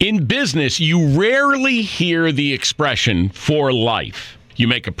In business, you rarely hear the expression for life. You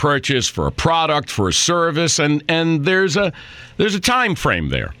make a purchase for a product, for a service, and there's a time frame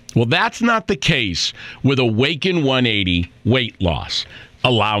there. Well, that's not the case with Awaken 180 weight loss.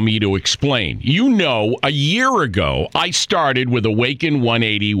 Allow me to explain. You know, a year ago, I started with Awaken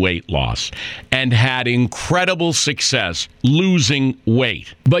 180 weight loss and had incredible success losing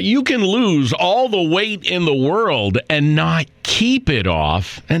weight. But you can lose all the weight in the world and not keep it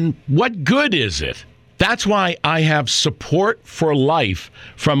off. And what good is it? That's why I have support for life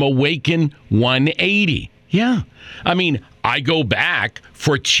from Awaken 180. Yeah. I mean, I go back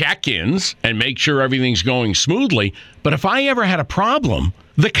for check-ins and make sure everything's going smoothly. But if I ever had a problem,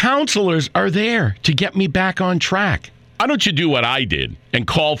 the counselors are there to get me back on track. Why don't you do what I did and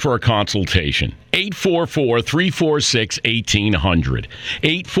call for a consultation? 844-346-1800.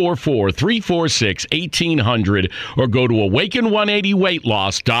 844-346-1800 or go to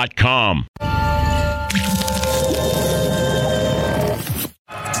awaken180weightloss.com.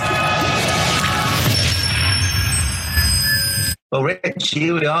 Well, Rich,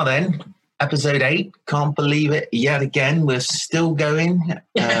 here we are then. Episode 8. Can't believe it yet again. We're still going.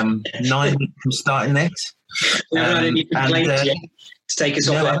 9 weeks from starting this. We've had any complaints yet to take us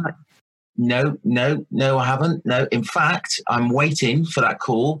off there? No, I haven't. No, in fact, I'm waiting for that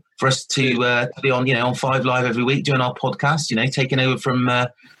call for us to be on, on 5 Live every week doing our podcast. Taking over from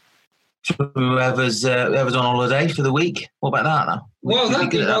whoever's on holiday for the week. What about that now? Well, that'd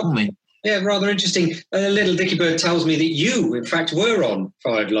be good, wouldn't we? Yeah, rather interesting. Little Dicky Bird tells me that you, in fact, were on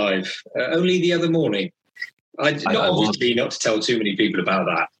 5 Live only the other morning. Obviously not to tell too many people about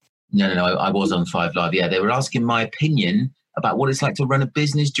that. No, I was on 5 Live. Yeah, they were asking my opinion about what it's like to run a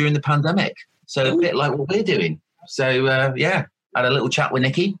business during the pandemic. So a bit like what we're doing. So, yeah, had a little chat with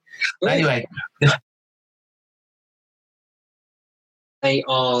Nikki. Anyway. They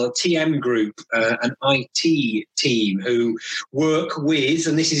are Tmgroup, an IT team who work with,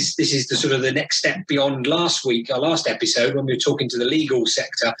 and this is the sort of the next step beyond last week, our last episode when we were talking to the legal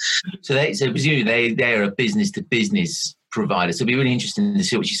sector. So presumably they're a business to business provider. So it'll be really interesting to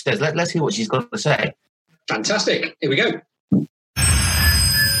see what she says. Let's hear what she's got to say. Fantastic. Here we go.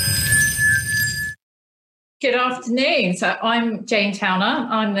 Good afternoon. So I'm Jane Towner.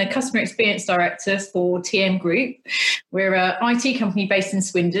 I'm the Customer Experience Director for Tmgroup. We're an IT company based in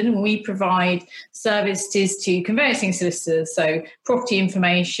Swindon, and we provide services to conveyancing solicitors, so property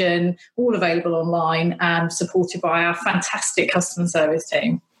information, all available online and supported by our fantastic customer service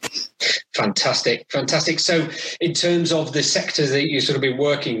team. Fantastic. So in terms of the sectors that you've sort of been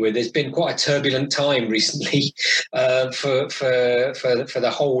working with, there's been quite a turbulent time recently for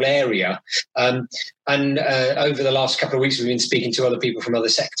the whole area. And over the last couple of weeks, we've been speaking to other people from other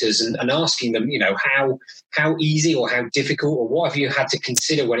sectors and asking them, how easy or how difficult or what have you had to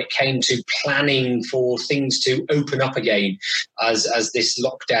consider when it came to planning for things to open up again as this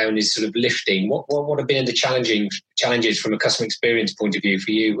lockdown is sort of lifting? What have been the challenges from a customer experience point of view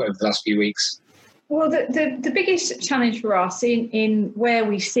for you over the last few weeks? Well, the biggest challenge for us in where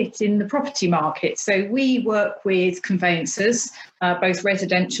we sit in the property market. So we work with conveyancers, both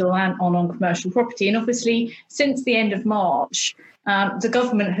residential and on commercial property. And obviously, since the end of March, the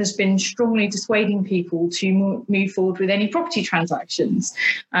government has been strongly dissuading people to move forward with any property transactions.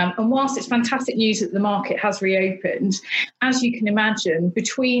 And whilst it's fantastic news that the market has reopened, as you can imagine,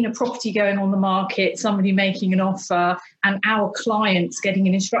 between a property going on the market, somebody making an offer, and our clients getting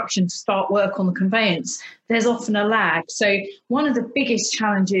an instruction to start work on the conveyance, there's often a lag. So one of the biggest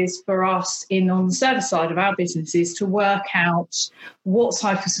challenges for us on the service side of our business is to work out what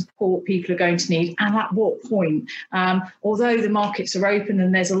type of support people are going to need and at what point. Although the markets are open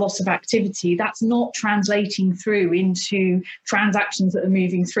and there's a lot of activity, that's not translating through into transactions that are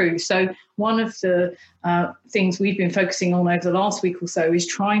moving through. So one of the things we've been focusing on over the last week or so is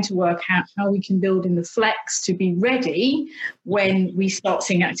trying to work out how we can build in the flex to be ready when we start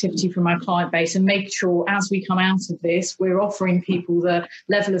seeing activity from our client base, and make sure as we come out of this, we're offering people the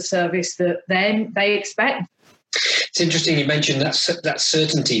level of service that they expect. It's interesting you mentioned that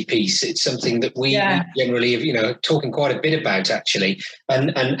certainty piece. It's something that we generally have, talking quite a bit about actually,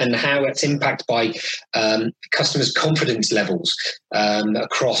 and how it's impacted by customers' confidence levels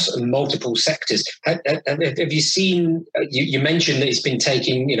across multiple sectors. Have you seen? You mentioned that it's been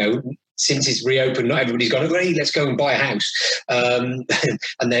taking, since it's reopened, not everybody's gone, hey, let's go and buy a house, and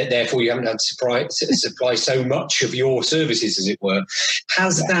therefore you haven't had to supply so much of your services, as it were.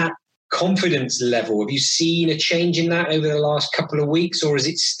 Has that confidence level, have you seen a change in that over the last couple of weeks, or is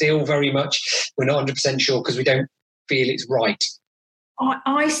it still very much we're not 100% sure because we don't feel it's right?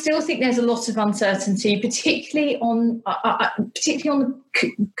 I still think there's a lot of uncertainty, particularly on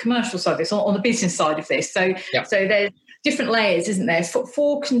the commercial side of this, on the business side of this. So there's different layers, isn't there?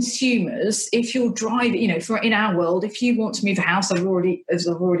 For consumers, if you're driving, in our world, if you want to move a house, as I've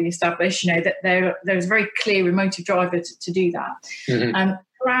already established, that there's a very clear emotive driver to do that. Mm-hmm.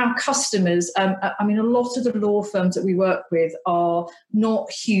 For our customers, a lot of the law firms that we work with are not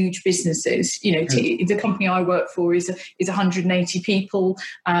huge businesses. The company I work for is 180 people.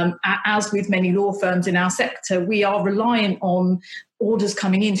 As with many law firms in our sector, we are reliant on orders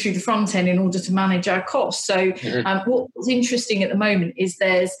coming in through the front end in order to manage our costs. So what's interesting at the moment is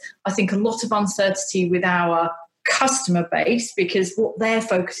there's, I think, a lot of uncertainty with our customer base, because what they're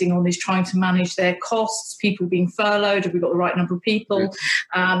focusing on is trying to manage their costs, people being furloughed, have we got the right number of people?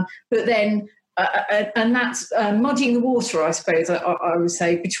 But then and that's muddying the water, I suppose, I would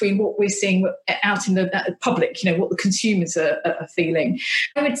say, between what we're seeing out in the public, what the consumers are feeling.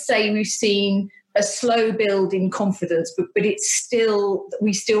 I would say we've seen a slow build in confidence, but we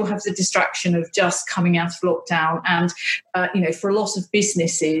still have the distraction of just coming out of lockdown, and for a lot of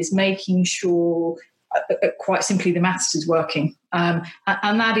businesses, making sure quite simply the maths is working, and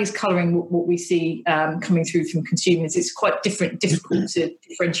that is colouring what we see coming through from consumers. It's quite difficult to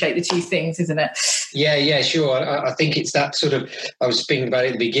differentiate the two things, isn't it? Yeah, sure. I think it's that sort of, I was speaking about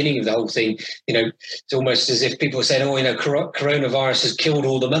it at the beginning of the whole thing, it's almost as if people are saying, coronavirus has killed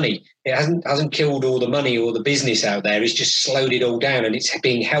all the money. It hasn't killed all the money or the business out there. It's just slowed it all down, and it's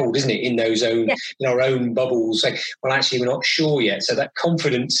being held, isn't it, in those in our own bubbles. Like, well, actually, we're not sure yet. So that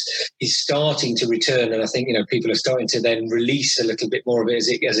confidence is starting to return, and I think people are starting to then release a little bit more of it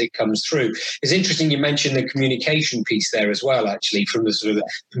as it comes through. It's interesting you mentioned the communication piece there as well, actually, from the sort of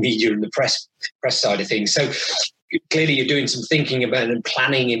the media and the press side of things. So clearly you're doing some thinking about and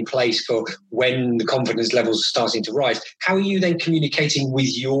planning in place for when the confidence levels are starting to rise. How are you then communicating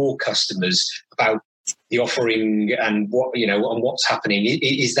with your customers about the offering and what, and what's happening?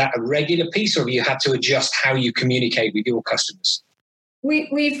 Is that a regular piece, or have you had to adjust how you communicate with your customers?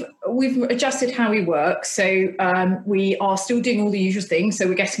 We've adjusted how we work, so we are still doing all the usual things. So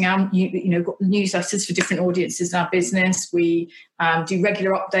we're getting out, got newsletters for different audiences in our business. We do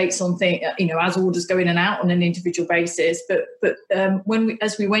regular updates on things, as orders go in and out on an individual basis. But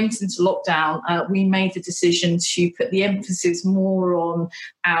as we went into lockdown, we made the decision to put the emphasis more on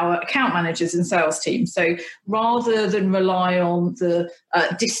our account managers and sales teams. So rather than rely on the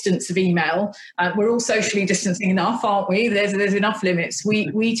distance of email, we're all socially distancing enough, aren't we? There's enough limits.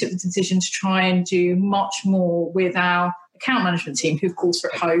 We took the decision to try and do much more with our account management team, who of course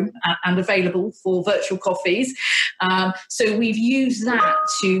are at home and available for virtual coffees. So we've used that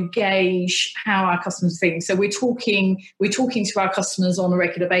to gauge how our customers are feeling. So we're talking to our customers on a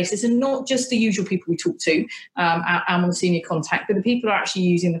regular basis, and not just the usual people we talk to, our more senior contact, but the people who are actually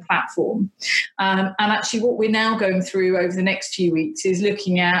using the platform. And actually what we're now going through over the next few weeks is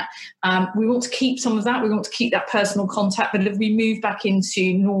looking at, we want to keep some of that, we want to keep that personal contact, but if we move back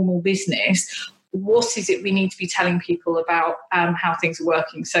into normal business, what is it we need to be telling people about how things are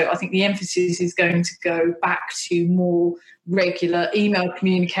working? So I think the emphasis is going to go back to more regular email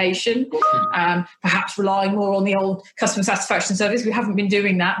communication, perhaps relying more on the old customer satisfaction service. We haven't been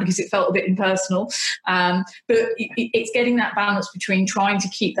doing that because it felt a bit impersonal. But it's getting that balance between trying to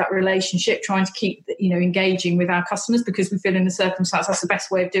keep that relationship, trying to keep engaging with our customers, because we feel in the circumstance that's the best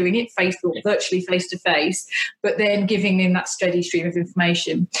way of doing it, virtually face to face, but then giving them that steady stream of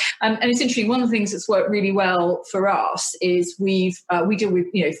information. And it's interesting, one of the things that's worked really well for us is we deal with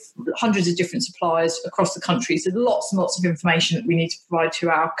hundreds of different suppliers across the country, so lots and lots of information that we need to provide to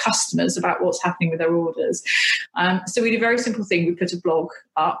our customers about what's happening with their orders. So we did a very simple thing. We put a blog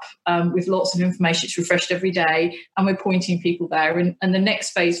up with lots of information. It's refreshed every day, and we're pointing people there. And the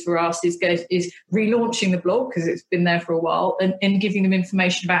next phase for us is relaunching the blog, because it's been there for a while, and giving them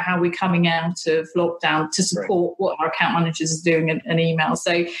information about how we're coming out of lockdown to support what our account managers are doing an email.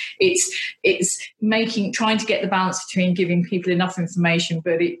 So it's trying to get the balance between giving people enough information,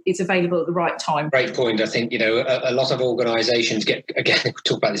 but it's available at the right time. Great point. I think a lot of organisations get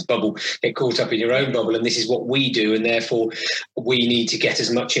talk about this bubble, get caught up in your own bubble, and this is what we do, and therefore we need to get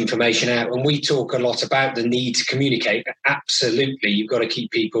as much information out. And we talk a lot about the need to communicate. Absolutely, you've got to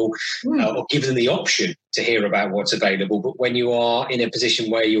keep people or give them the option to hear about what's available. But when you are in a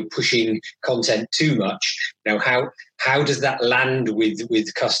position where you're pushing content too much, how does that land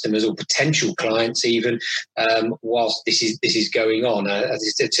with customers or potential clients even whilst this is going on?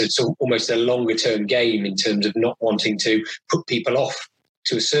 It's almost a longer term game in terms of not wanting to put people off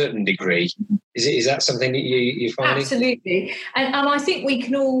to a certain degree. Is that something that you're finding? Absolutely. And I think we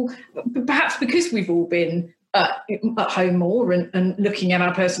can all, perhaps because we've all been at home more and looking at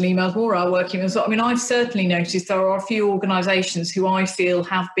our personal emails more, our work emails. I mean, I've certainly noticed there are a few organisations who I feel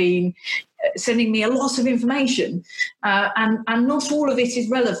have been sending me a lot of information, and not all of it is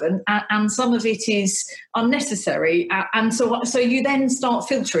relevant, and some of it is unnecessary, and so you then start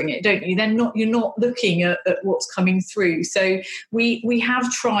filtering it, don't you? You're not looking at what's coming through. So we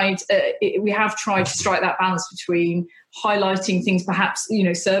have tried to strike that balance between highlighting things, perhaps,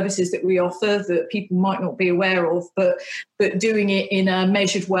 services that we offer that people might not be aware of, but doing it in a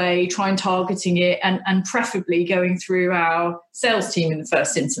measured way, targeting it, and preferably going through our sales team in the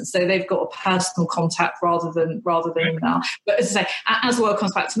first instance, so they've got a personal contact rather than email. But as I say, as the world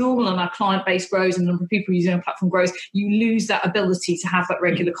comes back to normal and our client base grows and the number of people using our platform grows, you lose that ability to have that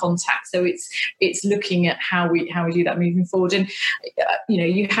regular contact. So it's looking at how we do that moving forward. And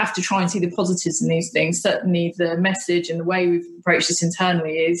you have to try and see the positives in these things. Certainly the message and the way we've approached this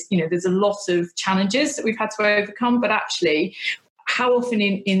internally is, there's a lot of challenges that we've had to overcome, but actually, how often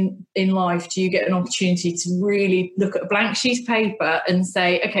in life do you get an opportunity to really look at a blank sheet of paper and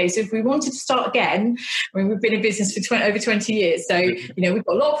say, okay, so if we wanted to start again, we've been in business for over 20 years, so we've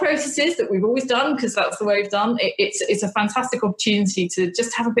got a lot of processes that we've always done because that's the way we've done. It's a fantastic opportunity to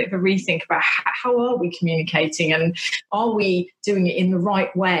just have a bit of a rethink about how are we communicating and are we doing it in the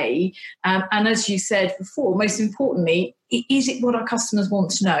right way, and as you said before, most importantly, is it what our customers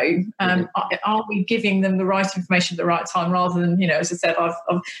want to know? Are we giving them the right information at the right time, rather than, as I said,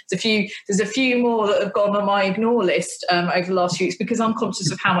 there's a few more that have gone on my ignore list over the last few weeks because I'm conscious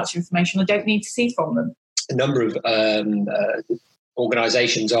of how much information I don't need to see from them. A number of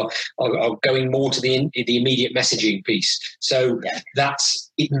organisations are going more to the immediate messaging piece. So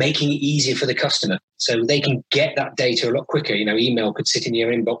that's it, making it easier for the customer, so they can get that data a lot quicker. Email could sit in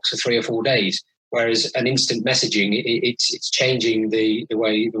your inbox for 3 or 4 days. Whereas an instant messaging, it's changing the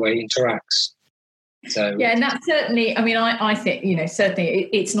way it interacts. So yeah, and that certainly. I mean, I think certainly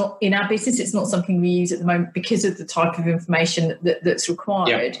it's not in our business. It's not something we use at the moment because of the type of information that's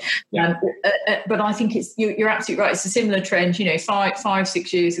required. Yeah. But I think you're absolutely right. It's a similar trend.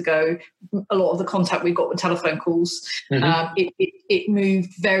 5-6 years ago, a lot of the contact we got were telephone calls. Mm-hmm. It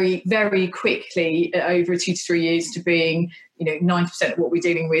moved very, very quickly over 2 to 3 years to being 90% of what we're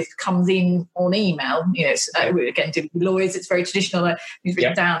dealing with comes in on email. Again, dealing with lawyers, it's very traditional. It's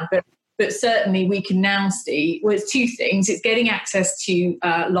written down, but certainly we can now see. Well, it's two things. It's getting access to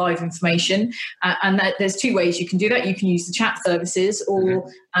live information, and that there's 2 ways you can do that. You can use the chat services,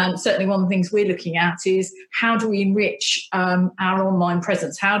 or certainly one of the things we're looking at is how do we enrich our online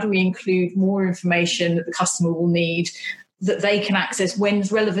presence? How do we include more information that the customer will need, that they can access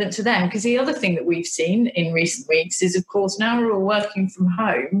when's relevant to them? Because the other thing that we've seen in recent weeks is, of course, now we're all working from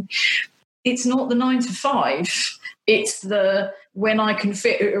home, it's not the 9 to 5. It's the when I can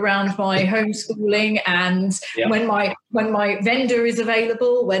fit it around my homeschooling and when my vendor is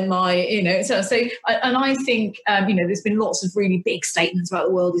available, when my, and I think, there's been lots of really big statements about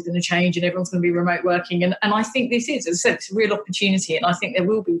the world is going to change and everyone's going to be remote working. And I think this is, as I said, it's a real opportunity. And I think there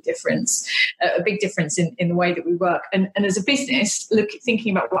will be a big difference in the way that we work. And as a business,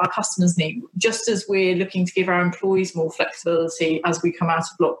 thinking about what our customers need, just as we're looking to give our employees more flexibility as we come out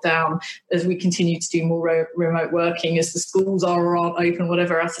of lockdown, as we continue to do more remote working, as the schools are or aren't open,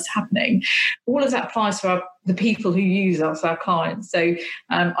 whatever else is happening, all of that applies to the people who use us, our clients. So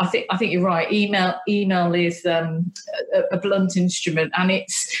I think you're right. Email is a blunt instrument, and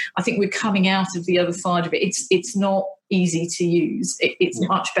I think we're coming out of the other side of it. It's not easy to use. It's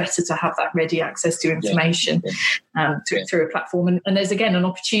much better to have that ready access to information through a platform. And there's again an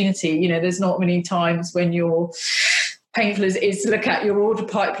opportunity. There's not many times when you're painful as it is to look at your order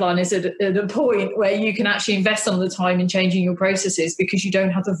pipeline, is at a point where you can actually invest some of the time in changing your processes because you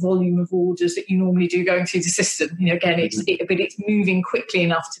don't have the volume of orders that you normally do going through the system. Again, but it's moving quickly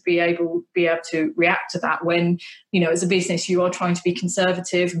enough to be able to react to that when, as a business, you are trying to be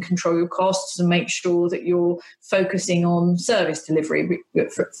conservative and control your costs and make sure that you're focusing on service delivery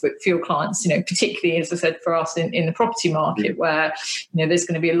for your clients, particularly, as I said, for us in the property market where, there's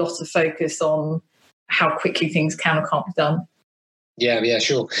going to be a lot of focus on how quickly things can or can't be done. Yeah,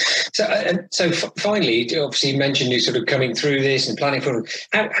 sure. So finally, obviously, you mentioned you sort of coming through this and planning for.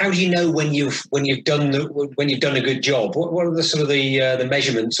 How do you know when you've done a good job? What are the sort of the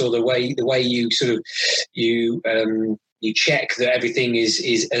measurements or the way you sort of you check that everything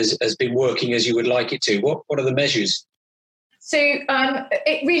has been working as you would like it to? What are the measures? So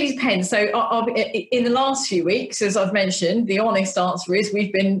it really depends. So in the last few weeks, as I've mentioned, the honest answer is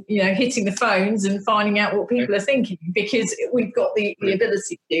we've been, hitting the phones and finding out what people are thinking because we've got the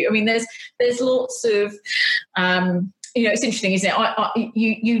ability to. I mean, there's lots of it's interesting, isn't it?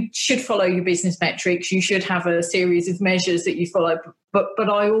 You should follow your business metrics. You should have a series of measures that you follow. But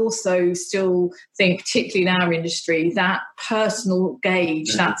I also still think, particularly in our industry, that personal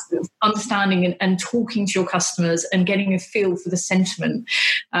gauge, that understanding and talking to your customers and getting a feel for the sentiment.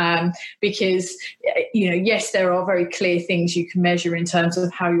 Because, yes, there are very clear things you can measure in terms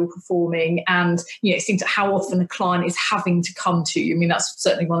of how you're performing, and, it seems how often a client is having to come to you. I mean, that's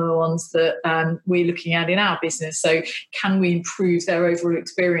certainly one of the ones that we're looking at in our business. So can we improve their overall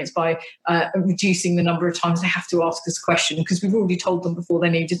experience by reducing the number of times they have to ask us a question because we've already told them before they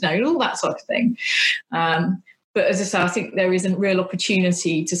needed to know, and all that sort of thing. But as I say, I think there is a real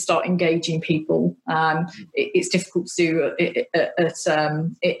opportunity to start engaging people. It's difficult to do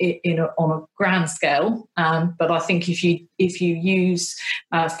on a grand scale, but I think if you use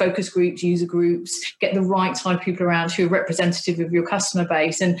focus groups, user groups, get the right type of people around who are representative of your customer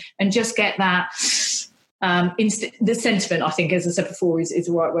base, and just get that. The sentiment, I think, as I said before, is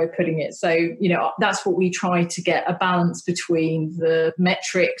the right way of putting it. So, that's what we try to get, a balance between the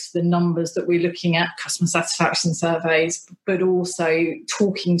metrics, the numbers that we're looking at, customer satisfaction surveys, but also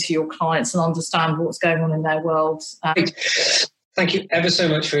talking to your clients and understand what's going on in their world. Thank you ever so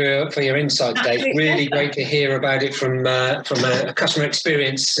much for your insight today. Really great to hear about it from a customer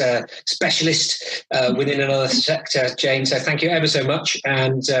experience specialist within another sector, Jane. So thank you ever so much,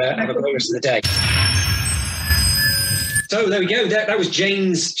 and have a great rest of the day. So there we go. That was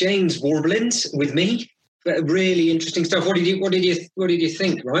Jane's Warblins with me. Really interesting stuff. What did you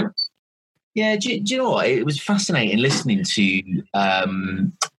think, Ryan? Yeah, do you know what? It was fascinating listening to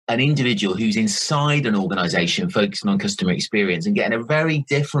an individual who's inside an organisation focusing on customer experience and getting a very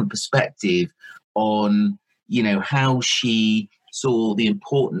different perspective on, how she saw the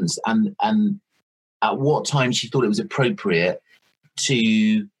importance and at what time she thought it was appropriate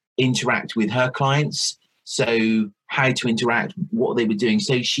to interact with her clients. So how to interact, what they were doing.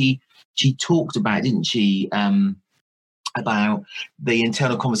 So she talked about, didn't she, about the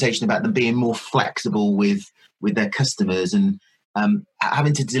internal conversation about them being more flexible with their customers and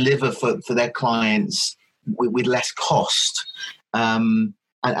having to deliver for their clients with less cost, and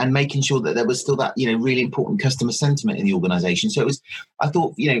making sure that there was still that, really important customer sentiment in the organisation. So I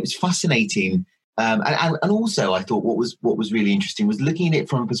thought, it was fascinating. And also I thought what was really interesting was looking at it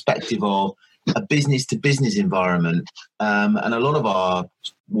from a perspective of a business to business environment. And a lot of our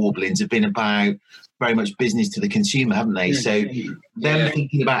warblings have been about very much business to the consumer, haven't they? So them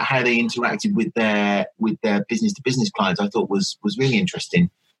thinking about how they interacted with their business to business clients, I thought was really interesting.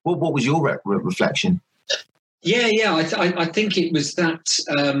 What was your reflection? Yeah. I think it was that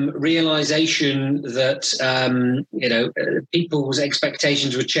realization that people's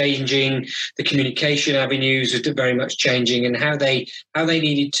expectations were changing, the communication avenues were very much changing, and how they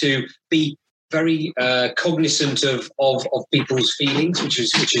needed to be very cognizant of people's feelings, which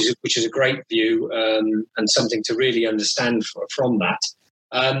is a great view, and something to really understand from that.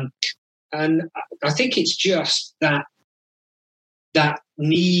 And I think it's just that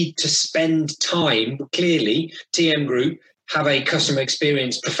need to spend time. Clearly, Tmgroup have a customer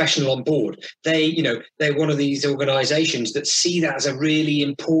experience professional on board. They're one of these organisations that see that as a really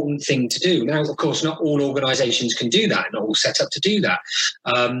important thing to do. Now, of course, not all organisations can do that, not all set up to do that.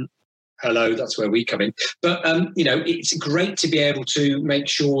 Hello, that's where we come in. But, it's great to be able to make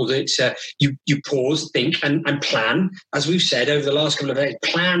sure that you pause, think and plan. As we've said over the last couple of days,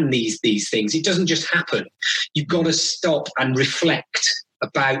 plan these things. It doesn't just happen. You've got to stop and reflect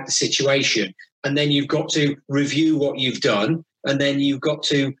about the situation. And then you've got to review what you've done. And then you've got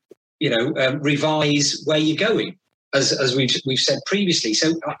to, revise where you're going, as we've said previously.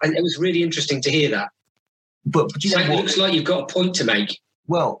 So it was really interesting to hear that. But you know it looks like you've got a point to make.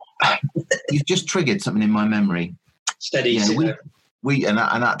 Well, you've just triggered something in my memory. Steady. We and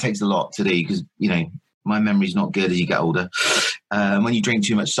that takes a lot to do because my memory's not good as you get older. When you drink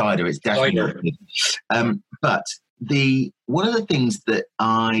too much cider, it's definitely not good. But one of the things that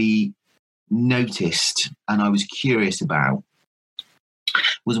I noticed and I was curious about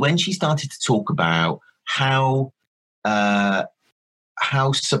was when she started to talk about how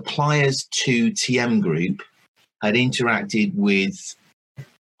suppliers to Tmgroup had interacted with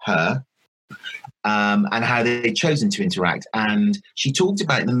her, and how they'd chosen to interact. And she talked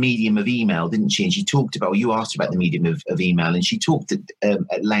about the medium of email, didn't she? And she talked about, you asked about the medium of email, and she talked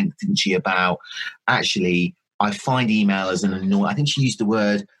at length, didn't she, about actually, I find email as an annoyance. I think she used the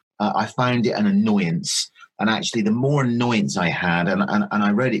word, I found it an annoyance. And actually, the more annoyance I had, and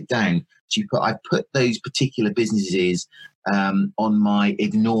I wrote it down, I put those particular businesses on my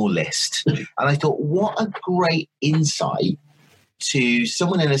ignore list. And I thought, what a great insight to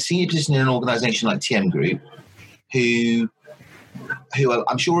someone in a senior position in an organisation like Tmgroup, who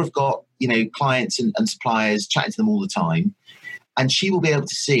I'm sure have got, clients and suppliers chatting to them all the time. And she will be able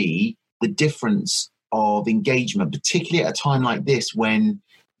to see the difference of engagement, particularly at a time like this when,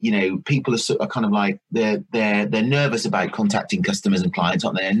 people are kind of like, they're nervous about contacting customers and clients,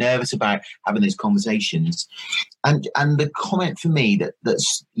 aren't they? They're nervous about having those conversations. And the comment for me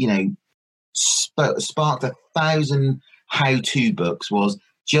that's sparked 1,000 how-to books was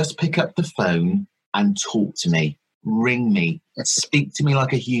just pick up the phone and talk to me. Ring me, speak to me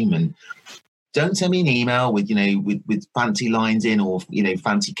like a human. Don't send me an email with fancy lines in or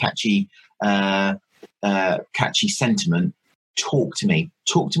fancy catchy sentiment. Talk to me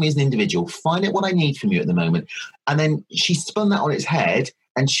as an individual. Find out what I need from you at the moment. And then she spun that on its head,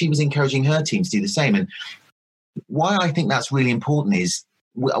 and she was encouraging her team to do the same. And why I think that's really important is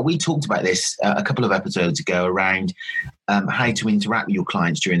we talked about this a couple of episodes ago around how to interact with your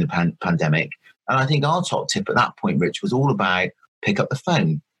clients during the pandemic. And I think our top tip at that point, Rich, was all about pick up the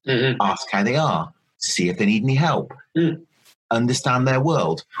phone, ask how they are, see if they need any help, understand their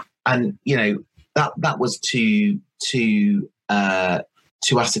world. And, that was to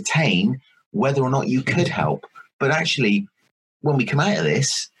ascertain whether or not you could help. But actually, when we come out of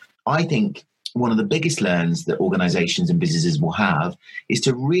this, I think one of the biggest learns that organizations and businesses will have is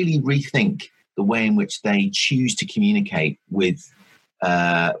to really rethink the way in which they choose to communicate with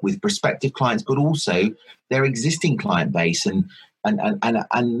prospective clients, but also their existing client base, and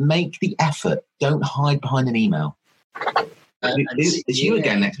make the effort. Don't hide behind an email. It's you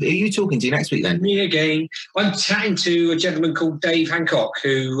again next week. Who are you talking to next week then? Me again. I'm chatting to a gentleman called Dave Hancock,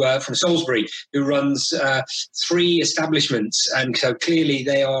 who from Salisbury, who runs 3 establishments, and so clearly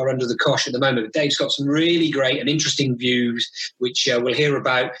they are under the cosh at the moment. But Dave's got some really great and interesting views, which we'll hear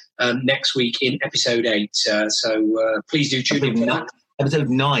about next week in episode 8. So please do tune in for that. Episode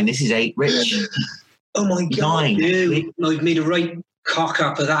 9. This is 8, Rich. Oh my God! 9. I've made a right cock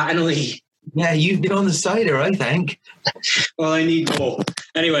up of that, haven't we? Yeah, you've been on the cider, I think. Well, I need more.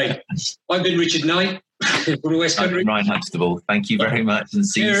 Anyway, I've been Richard Knight from the West Country. Ryan Huxtable. Thank you very much, and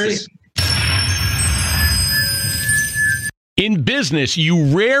see you soon. In business,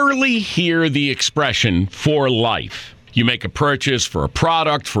 you rarely hear the expression "for life." You make a purchase for a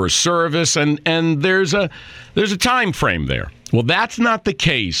product, for a service, and there's a time frame there. Well, that's not the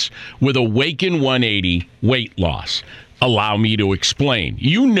case with Awaken 180 weight loss. Allow me to explain.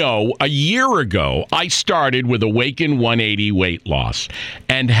 A year ago, I started with Awaken 180 weight loss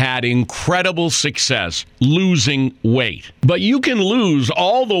and had incredible success losing weight. But you can lose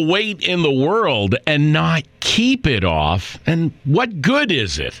all the weight in the world and not keep it off. And what good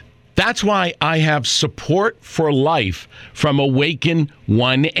is it? That's why I have support for life from Awaken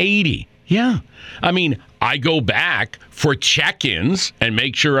 180. Yeah. I go back for check-ins and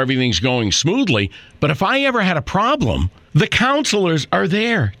make sure everything's going smoothly. But if I ever had a problem, the counselors are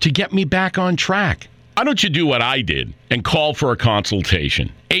there to get me back on track. Why don't you do what I did and call for a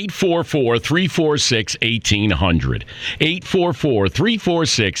consultation? 844-346-1800.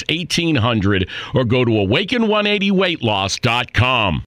 844-346-1800, or go to awaken180weightloss.com.